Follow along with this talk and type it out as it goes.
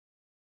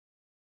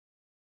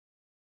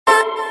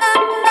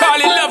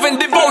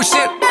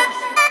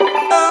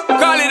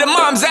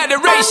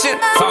adoration,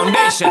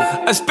 foundation,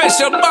 a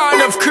special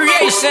bond of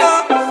creation.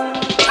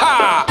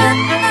 Ha!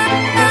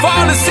 For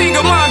all the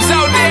single moms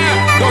out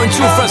there going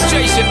through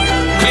frustration,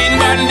 Clean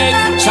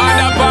Bandit,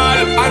 China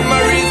Ball, and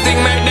Marie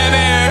thing make them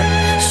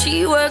air.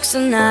 She works the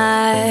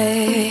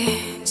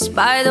nights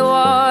by the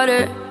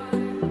water.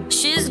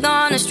 She's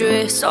gone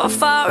astray, so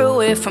far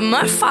away from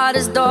her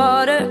father's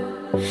daughter.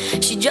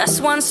 She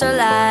just wants her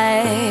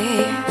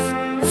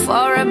life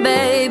for a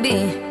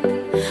baby.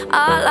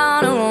 All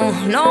on her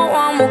own, no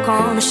one will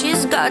come.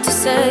 She's got to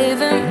save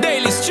him.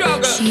 Daily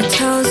struggle. She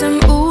tells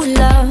him, ooh,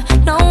 love,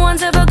 no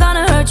one's ever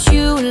gonna hurt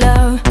you,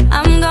 love.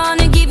 I'm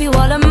gonna give you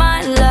all of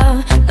my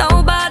love.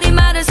 Nobody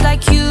matters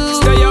like you.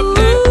 Stay up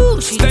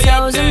there. She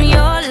tells him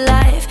your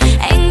life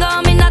ain't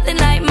gonna be nothing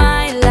like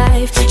my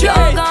life.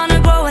 You're gonna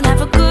grow and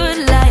have a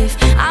good life.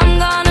 I'm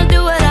gonna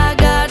do what I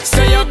got to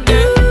Stay up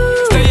there.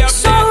 Stay up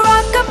so there.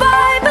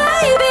 rockabye,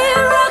 baby,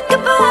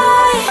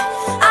 rockabye.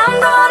 I'm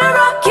gonna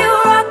rock you,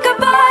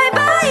 rockabye,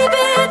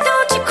 baby.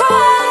 Don't you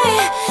cry.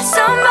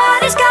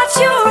 Somebody's got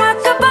you,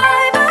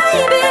 rockabye,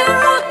 baby,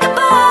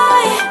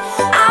 rockabye.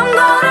 I'm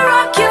gonna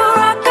rock you,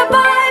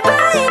 rockabye,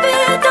 baby.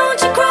 Don't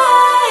you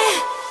cry.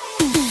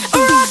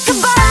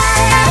 Rockabye.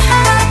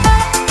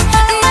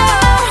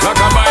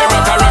 Rockabye,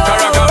 rocka, rocka,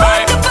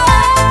 rockabye.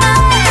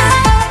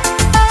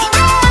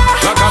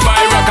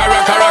 Rockabye, rocka,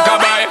 rocka,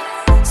 rockabye.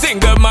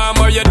 Single mom,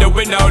 what you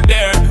doing out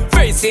there?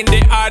 Facing the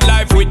hard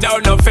life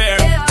without no fear.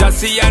 Just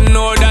see and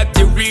know that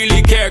you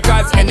really care.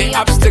 Cause any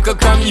obstacle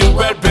come, you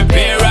well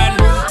prepare. And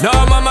no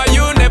mama,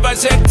 you never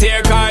shed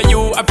tear. Cause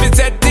you have to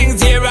set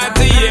things year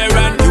after year.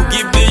 And you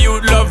give the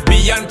youth love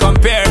beyond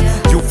compare.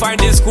 You find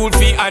the school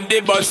fee and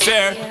the bus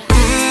fare.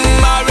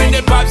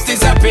 Already pops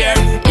disappear.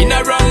 In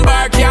a wrong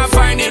bar, can't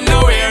find him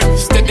nowhere.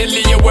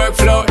 Steadily your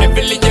workflow,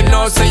 everything you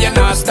know. So you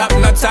not stop,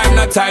 no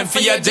time for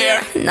your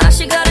dare. Now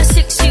she got a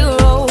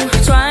 6-year-old,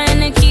 trying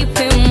to keep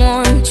him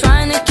warm,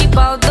 trying to keep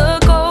out the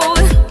cold.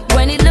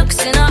 When he looks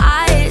in her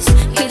eyes,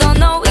 he don't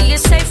know he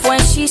is safe when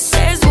she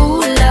says,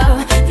 ooh,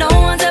 love, no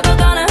one's ever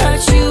gonna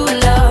hurt you,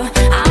 love.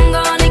 I'm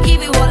gonna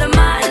give you all of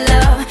my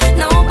love.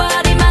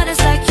 Nobody matters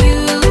like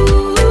you.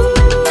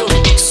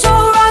 So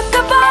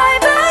rockabye,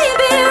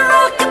 baby,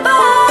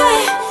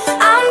 rockabye.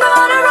 I'm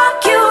gonna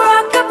rock you,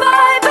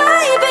 rockabye,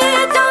 baby.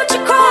 Don't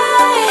you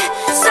cry.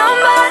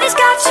 Somebody's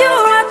got you,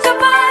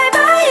 rockabye,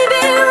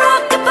 baby,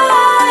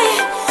 rockabye.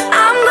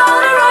 I'm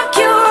gonna rock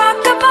you,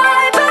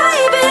 rockabye,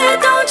 baby.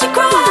 Don't you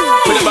cry.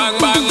 With a bang,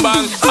 bang,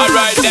 bang.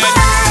 Alright then.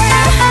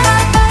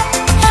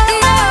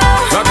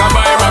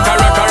 Rockabye, rocka,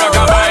 rocka,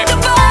 rockabye.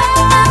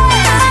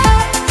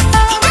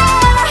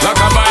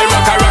 Rockabye,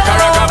 rocka, rocka,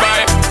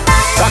 rockabye.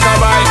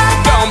 Rockabye,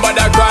 don't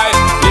bother cry.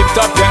 Lift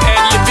up your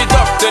head, lift it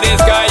up to the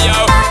sky, yo.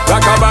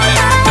 Rockabye,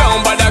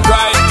 don't bother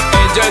cry.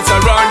 Angels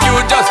around you,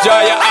 just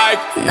dry your eye.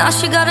 Now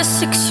she got a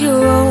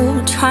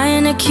 6-year-old,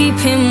 trying to keep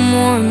him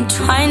warm,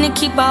 trying to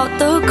keep out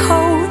the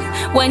cold.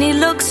 When he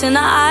looks in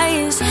her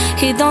eyes,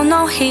 he don't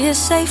know he is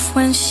safe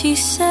when she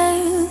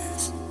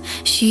says,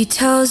 she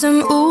tells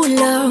him, ooh,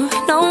 love,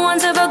 no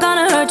one's ever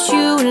gonna hurt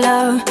you,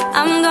 love.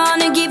 I'm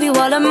gonna give you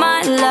all of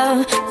my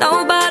love.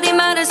 Nobody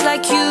matters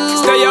like you.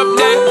 Stay up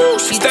there.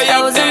 She Stay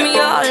tells up there. him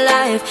your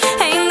life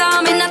ain't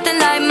gonna be nothing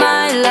like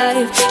my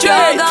life.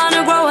 You're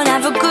gonna grow and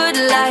have a good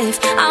life.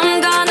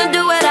 I'm gonna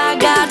do what I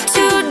got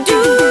to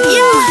do.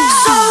 Yeah.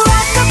 So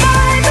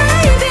rockabye,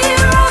 baby,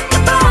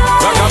 rockabye.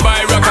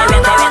 Rockabye, rocka,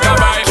 rocka,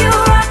 rockabye. You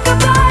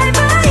rockabye,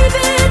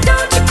 baby,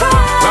 don't you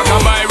cry.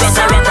 Rockabye,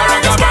 rocka, rocka,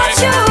 rockabye.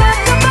 You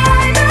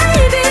rockabye,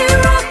 baby,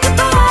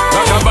 rockabye.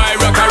 Rockabye,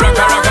 rocka,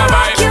 rocka,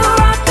 rockabye. You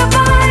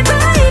rockabye,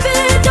 baby,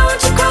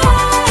 don't you cry.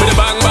 With a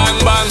bang, bang,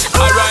 bang.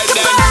 Alright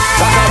then.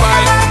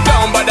 Rockabye,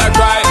 don't bother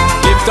cry.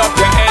 Lift up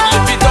your head,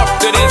 lift it up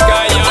to the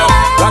sky, yo.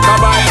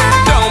 Rockabye,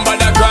 don't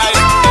bother cry.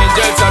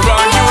 Angels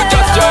around you,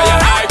 just dry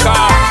your eye,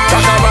 car.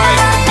 Rockabye,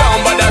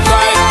 don't bother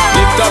cry.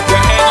 Lift up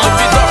your head,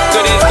 lift it up to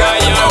the sky,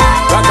 yo.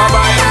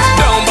 Rockabye,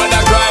 don't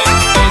bother cry.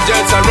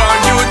 Angels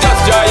around you,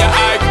 just dry your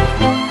eye.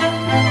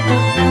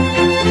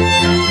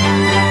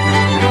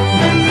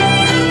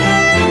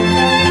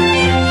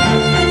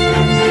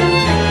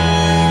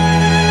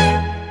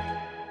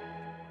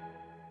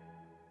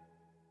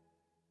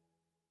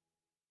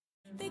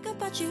 Think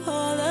about you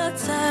all the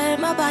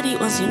time. My body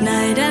wants you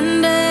night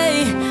and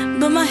day,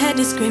 but my head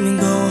is screaming,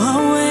 go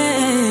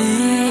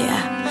away.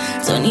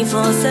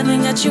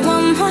 24/7 got you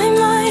on my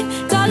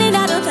mind. Darling,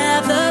 I don't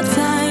have the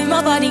time.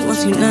 My body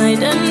wants you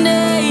night and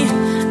day.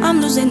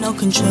 I'm losing no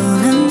control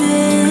of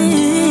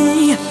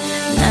me.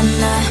 Na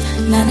na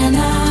na na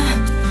na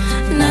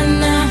na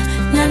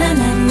na na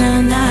na na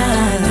na.